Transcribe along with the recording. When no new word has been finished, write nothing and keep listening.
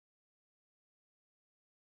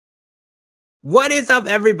What is up,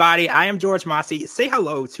 everybody? I am George Mossey. Say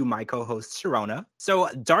hello to my co-host, Cherona. So,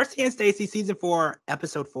 Darcey and Stacey season 4,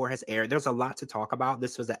 episode 4 has aired. There's a lot to talk about.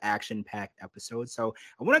 This was an action-packed episode. So,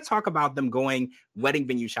 I want to talk about them going wedding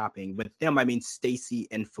venue shopping. With them, I mean Stacey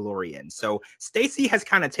and Florian. So, Stacey has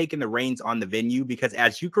kind of taken the reins on the venue because,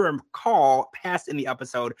 as you can recall, past in the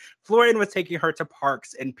episode, Florian was taking her to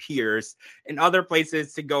parks and piers and other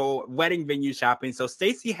places to go wedding venue shopping. So,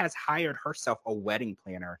 Stacey has hired herself a wedding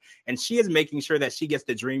planner, and she is making sure that she gets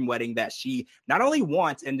the dream wedding that she not only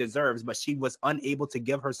wants and deserves, but she was unable to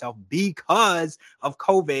give herself because of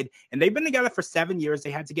COVID. And they've been together for 7 years.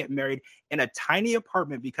 They had to get married in a tiny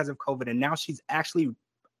apartment because of COVID. And now she's actually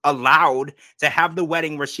allowed to have the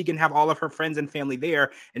wedding where she can have all of her friends and family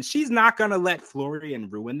there. And she's not going to let Florian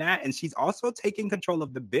ruin that. And she's also taking control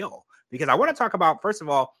of the bill, because I want to talk about, first of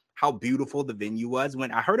all, how beautiful the venue was.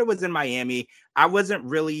 When I heard it was in Miami, I wasn't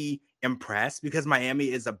really impressed because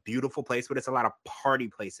Miami is a beautiful place, but it's a lot of party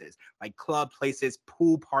places, like club places,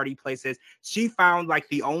 pool party places. She found like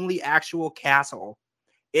the only actual castle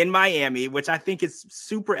in Miami, which I think is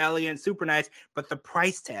super elegant, super nice, but the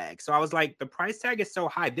price tag. So I was like, the price tag is so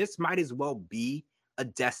high. This might as well be a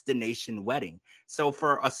destination wedding. So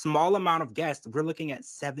for a small amount of guests, we're looking at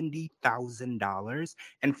 $70,000.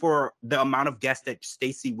 And for the amount of guests that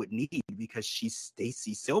Stacey would need, because she's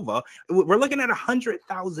Stacey Silva, we're looking at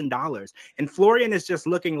 $100,000. And Florian is just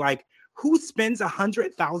looking like, who spends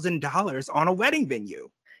 $100,000 on a wedding venue?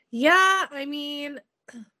 Yeah, I mean,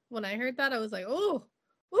 when I heard that, I was like, oh,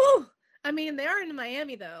 I mean, they are in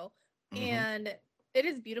Miami, though. Mm-hmm. And it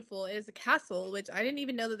is beautiful. It is a castle, which I didn't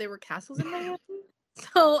even know that there were castles in Miami.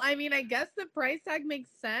 So, I mean, I guess the price tag makes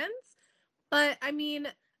sense. But, I mean,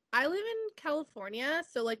 I live in California,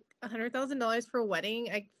 so, like, $100,000 for a wedding,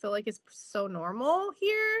 I feel like is so normal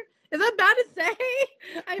here. Is that bad to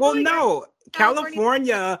say? Well, no.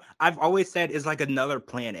 California, I've always said, is like another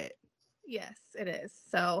planet. Yes, it is.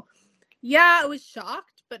 So, yeah, I was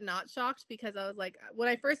shocked, but not shocked, because I was like, when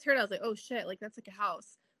I first heard it, I was like, oh, shit, like, that's like a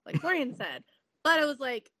house, like Florian said. But I was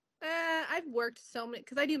like, I've worked so many,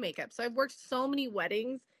 because I do makeup, so I've worked so many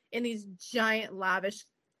weddings in these giant, lavish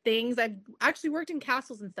things. I've actually worked in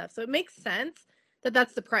castles and stuff, so it makes sense that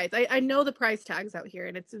that's the price. I know the price tags out here,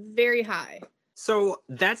 and it's very high. So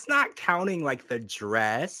that's not counting, like, the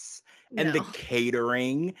dress and the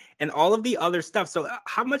catering and all of the other stuff. So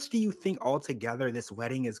how much do you think altogether this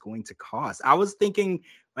wedding is going to cost? I was thinking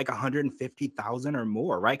like $150,000 or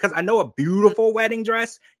more, right? Because I know a beautiful wedding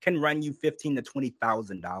dress can run you $15,000 to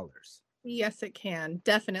 $20,000. Yes, it can.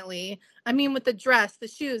 Definitely. I mean, with the dress, the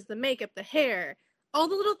shoes, the makeup, the hair, all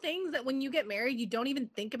the little things that when you get married, you don't even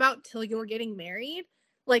think about till you're getting married.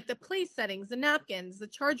 Like the place settings, the napkins, the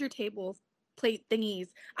charger tables, plate thingies.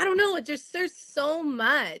 I don't know. There's so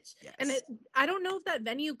much. Yes. And I don't know if that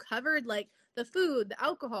venue covered like the food, the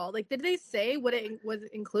alcohol. Like, did they say what it was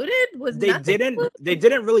included? They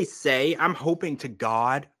didn't really say. I'm hoping to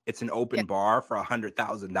God it's an open bar for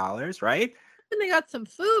 $100,000, right? And they got some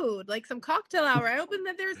food, like some cocktail hour. I hope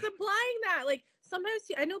that they're supplying that. Like sometimes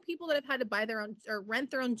I know people that have had to buy their own or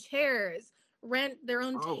rent their own chairs, rent their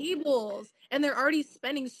own tables, and they're already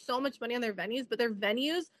spending so much money on their venues, but their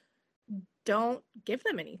venues don't give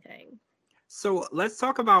them anything. So let's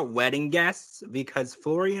talk about wedding guests, because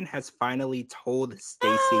Florian has finally told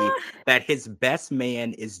Stacey that his best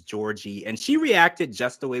man is Georgie, and she reacted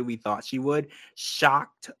just the way we thought she would,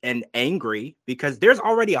 shocked and angry, because there's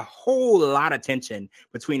already a whole lot of tension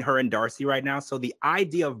between her and Darcey right now. So the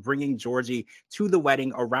idea of bringing Georgie to the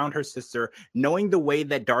wedding around her sister, knowing the way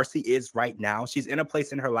that Darcey is right now, she's in a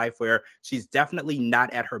place in her life where she's definitely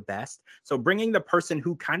not at her best. So bringing the person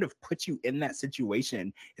who kind of put you in that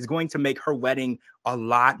situation is going to make her wedding a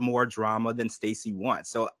lot more drama than Stacey wants.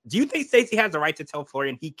 So do you think Stacey has the right to tell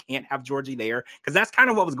Florian he can't have Georgie there? Because that's kind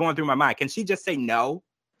of what was going through my mind. Can she just say no?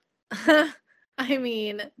 I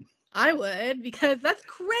mean, I would, because that's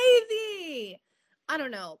crazy. I don't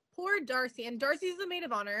know. Poor Darcey. And Darcey's the maid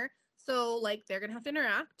of honor. So, like, they're going to have to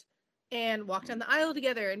interact and walk down the aisle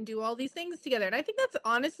together and do all these things together. And I think that's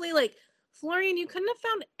honestly, like, Florian, you couldn't have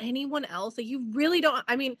found anyone else. Like, you really don't.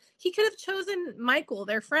 I mean, he could have chosen Michael,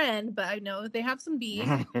 their friend, but I know they have some beef.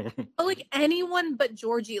 But, like, anyone but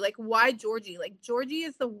Georgie. Like, why Georgie? Like, Georgie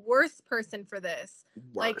is the worst person for this.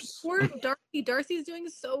 Like, poor Darcey. Darcey's doing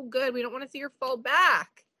so good. We don't want to see her fall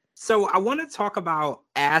back. So I want to talk about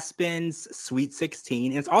Aspen's Sweet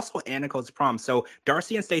 16. It's also Annico's prom. So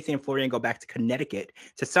Darcey and Stacey and Florian go back to Connecticut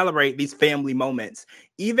to celebrate these family moments,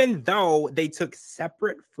 even though they took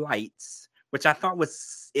separate flights, which I thought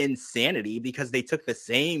was insanity because they took the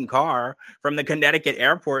same car from the Connecticut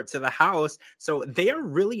airport to the house. So they are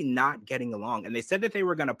really not getting along. And they said that they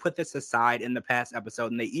were going to put this aside in the past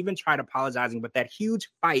episode. And they even tried apologizing, but that huge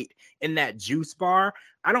fight in that juice bar,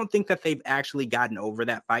 I don't think that they've actually gotten over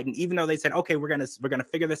that fight. And even though they said, okay, we're gonna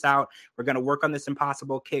figure this out, we're gonna work on this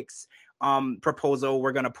Impossible Kicks proposal,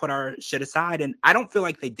 we're gonna put our shit aside. And I don't feel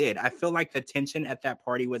like they did. I feel like the tension at that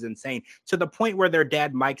party was insane, to the point where their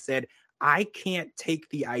dad Mike said, I can't take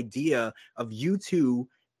the idea of you two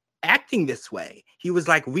acting this way. He was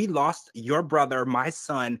like, we lost your brother, my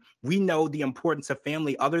son. We know the importance of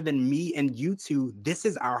family. Other than me and you two, this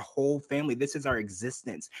is our whole family. This is our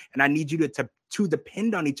existence. And I need you to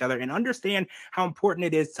depend on each other and understand how important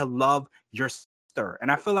it is to love your sister.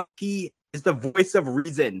 And I feel like he is the voice of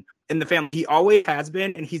reason in the family. He always has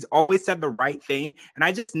been, and he's always said the right thing. And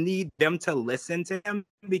I just need them to listen to him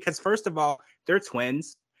because, first of all, they're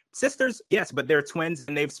twins. Sisters, yes, but they're twins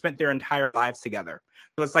and they've spent their entire lives together.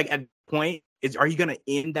 So it's like, at the point, are you going to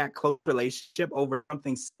end that close relationship over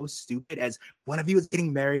something so stupid as one of you is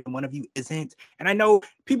getting married and one of you isn't? And I know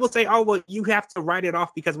people say, oh, well, you have to write it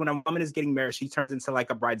off because when a woman is getting married, she turns into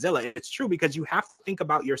like a bridezilla. It's true, because you have to think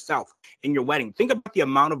about yourself in your wedding. Think about the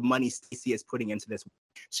amount of money Stacey is putting into this.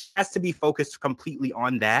 She has to be focused completely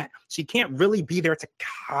on that. She can't really be there to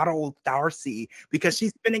coddle Darcey because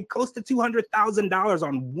she's spending close to $200,000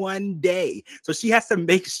 on one day. So she has to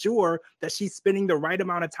make sure that she's spending the right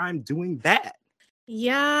amount of time doing that.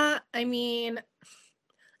 Yeah, I mean,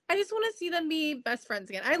 I just want to see them be best friends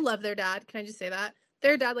again. I love their dad. Can I just say that?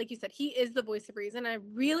 Their dad, like you said, he is the voice of reason. I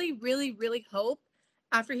really, really, really hope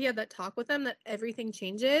after he had that talk with them that everything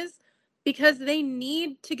changes, because they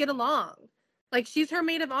need to get along. Like, she's her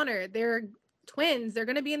maid of honor. They're twins. They're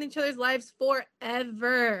going to be in each other's lives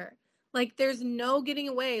forever. Like, there's no getting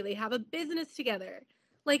away. They have a business together.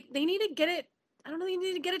 Like, they need to get it. I don't know. They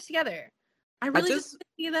need to get it together. I really just want to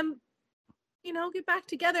see them, get back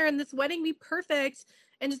together and this wedding be perfect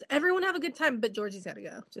and just everyone have a good time. But Georgie's got to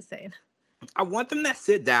go. Just saying. I want them to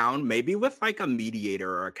sit down, maybe with like a mediator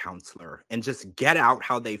or a counselor, and just get out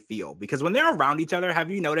how they feel. Because when they're around each other, have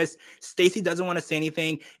you noticed Stacey doesn't want to say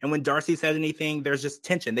anything? And when Darcey says anything, there's just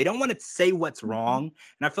tension. They don't want to say what's wrong.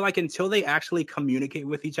 And I feel like until they actually communicate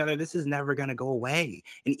with each other, this is never going to go away.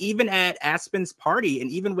 And even at Aspen's party, and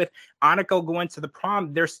even with Aniko going to the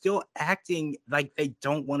prom, they're still acting like they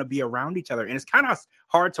don't want to be around each other. And it's kind of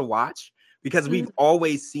hard to watch, because we've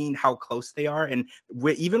always seen how close they are. And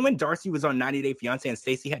even when Darcey was on 90 Day Fiancé and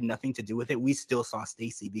Stacey had nothing to do with it, we still saw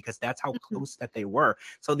Stacey, because that's how close that they were.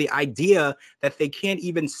 So the idea that they can't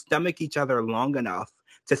even stomach each other long enough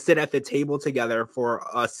to sit at the table together for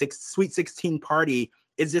a Sweet 16 party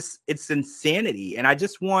is just, it's insanity. And I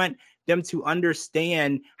just want them to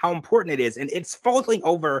understand how important it is. And it's falling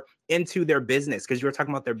over into their business, because you were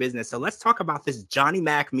talking about their business. So let's talk about this Johnny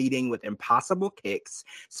Mac meeting with Impossible Kicks.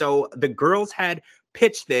 So the girls had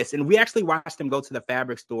pitched this, and we actually watched them go to the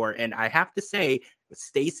fabric store. And I have to say,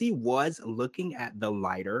 Stacey was looking at the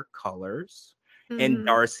lighter colors. And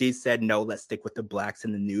Darcey said, no, let's stick with the blacks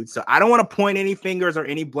and the nudes. So I don't want to point any fingers or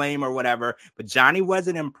any blame or whatever, but Johnny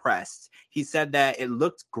wasn't impressed. He said that it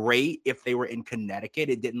looked great if they were in Connecticut.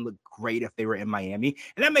 It didn't look great if they were in Miami.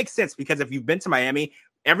 And that makes sense, because if you've been to Miami,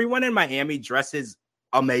 everyone in Miami dresses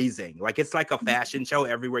amazing. Like, it's like a fashion show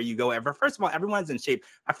everywhere you go ever. First of all, everyone's in shape.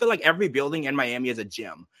 I feel like every building in Miami is a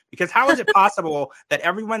gym, because how is it possible that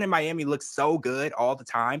everyone in Miami looks so good all the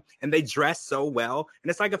time and they dress so well?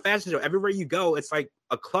 And it's like a fashion show. Everywhere you go, it's like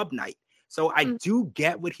a club night. So I do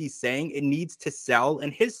get what he's saying. It needs to sell.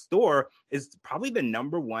 And his store is probably the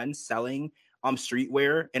number one selling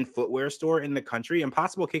streetwear and footwear store in the country.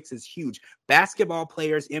 Impossible Kicks is huge. Basketball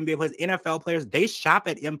players, NBA players, NFL players, they shop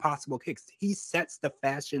at Impossible Kicks. He sets the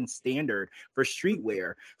fashion standard for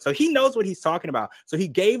streetwear. So he knows what he's talking about. So he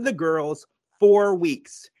gave the girls 4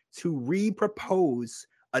 weeks to re-propose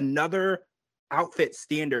another outfit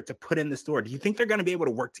standard to put in the store. Do you think they're going to be able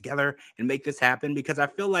to work together and make this happen? Because I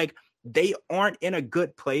feel like they aren't in a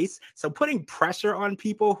good place. So putting pressure on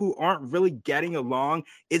people who aren't really getting along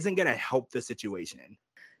isn't going to help the situation.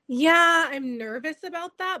 Yeah, I'm nervous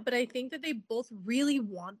about that, but I think that they both really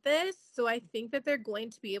want this. So I think that they're going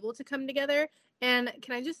to be able to come together. And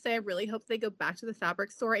can I just say, I really hope they go back to the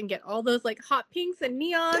fabric store and get all those like hot pinks and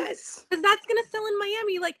neons, because that's going to sell in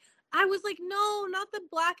Miami. Like, I was like, no, not the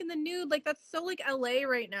black and the nude. Like, that's so like LA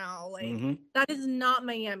right now. Like, that is not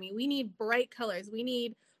Miami. We need bright colors. We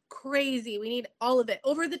need crazy. We need all of it.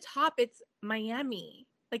 Over the top, it's Miami.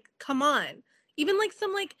 Like, come on. Even like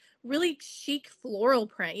some like really chic floral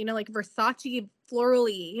print, like Versace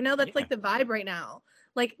florally, that's like the vibe right now.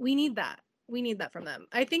 Like, we need that. We need that from them.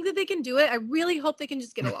 I think that they can do it. I really hope they can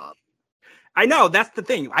just get along. I know, that's the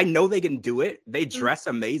thing. I know they can do it. They dress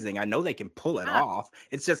amazing. I know they can pull it off.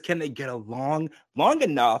 It's just, can they get along long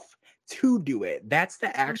enough to do it? That's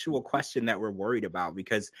the actual question that we're worried about,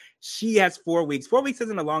 because she has 4 weeks. 4 weeks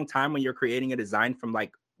isn't a long time when you're creating a design from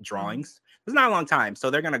like drawings. It's not a long time. So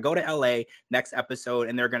they're going to go to LA next episode,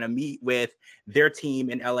 and they're going to meet with their team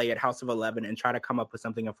in LA at House of 11 and try to come up with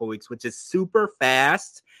something in 4 weeks, which is super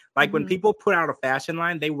fast. Like when people put out a fashion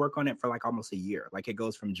line, they work on it for like almost a year. Like it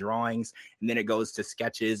goes from drawings, and then it goes to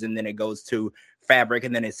sketches, and then it goes to fabric,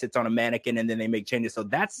 and then it sits on a mannequin, and then they make changes. So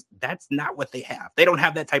that's not what they have. They don't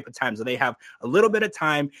have that type of time. So they have a little bit of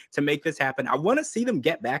time to make this happen. I want to see them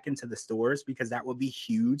get back into the stores, because that would be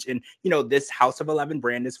huge. And, you know, this House of 11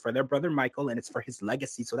 brand is for their brother Michael, and it's for his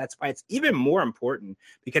legacy. So that's why it's even more important,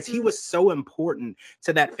 because he was so important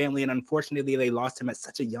to that family. And unfortunately, they lost him at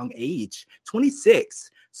such a young age,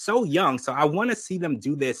 26. So young. So I want to see them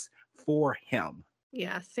do this for him.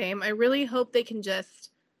 Yeah, same. I really hope they can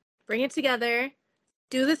just bring it together,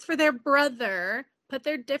 do this for their brother, put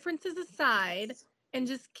their differences aside, and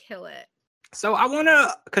just kill it. So I want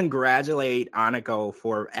to congratulate Aniko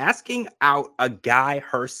for asking out a guy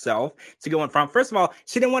herself to go in front. First of all,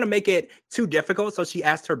 she didn't want to make it too difficult, so she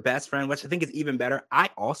asked her best friend, which I think is even better. I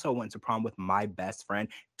also went to prom with my best friend.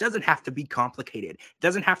 It doesn't have to be complicated. It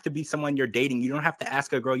doesn't have to be someone you're dating. You don't have to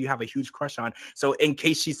ask a girl you have a huge crush on. So in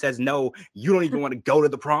case she says no, you don't even want to go to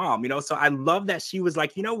the prom, you know? So I love that she was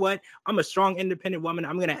like, you know what? I'm a strong, independent woman.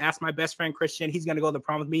 I'm going to ask my best friend, Christian. He's going to go to the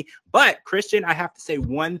prom with me. But Christian, I have to say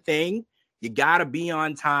one thing. You got to be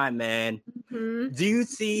on time, man. Do you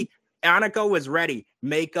see Aniko was ready?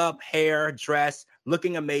 Makeup, hair, dress,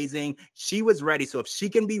 looking amazing. She was ready. So if she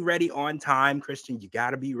can be ready on time, Christian, you got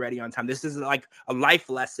to be ready on time. This is like a life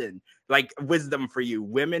lesson, like wisdom for you.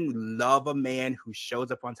 Women love a man who shows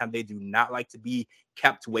up on time. They do not like to be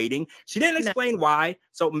kept waiting. She didn't explain why.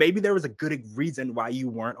 So maybe there was a good reason why you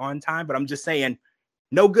weren't on time. But I'm just saying,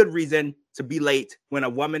 no good reason to be late when a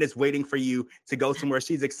woman is waiting for you to go somewhere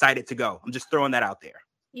she's excited to go. I'm just throwing that out there.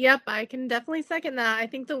 Yep, I can definitely second that. I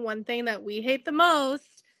think the one thing that we hate the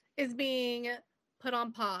most is being put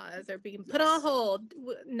on pause or being put on hold.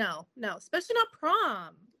 No, especially not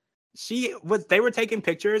prom. They were taking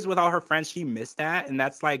pictures with all her friends. She missed that. And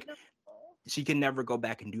that's like, she can never go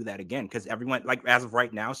back and do that again, because everyone, like as of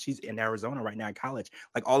right now, she's in Arizona right now in college.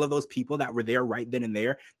 Like all of those people that were there right then and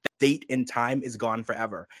there, the date and time is gone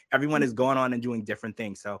forever. Everyone is going on and doing different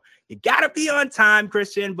things. So you got to be on time,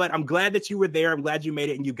 Christian. But I'm glad that you were there. I'm glad you made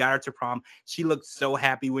it and you got her to prom. She looked so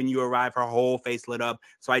happy when you arrived. Her whole face lit up.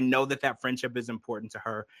 So I know that friendship is important to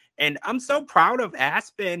her. And I'm so proud of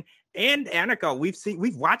Aspen and Aniko.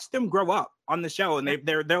 We've watched them grow up on the show, and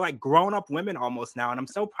they're like grown up women almost now. And I'm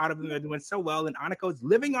so proud of them. They're doing so well. And Aniko is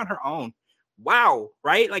living on her own. Wow,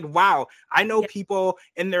 right? Like, wow. I know people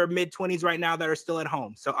in their mid-20s right now that are still at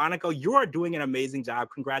home. So Aniko, you are doing an amazing job.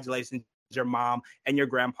 Congratulations. Your mom and your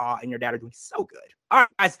grandpa and your dad are doing so good. All right,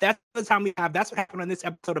 guys, that's the time we have. That's what happened on this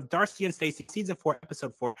episode of Darcey and Stacey, season 4,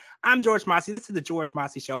 episode 4. I'm George Mossey. This is the George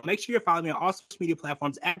Mossey Show. Make sure you're following me on all social media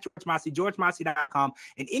platforms at George Mossey, georgemossey.com,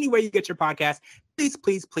 and anywhere you get your podcast. Please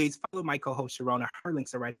follow my co-host Cherona. Her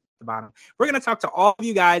links are right at the bottom. We're going to talk to all of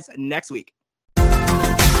you guys next week.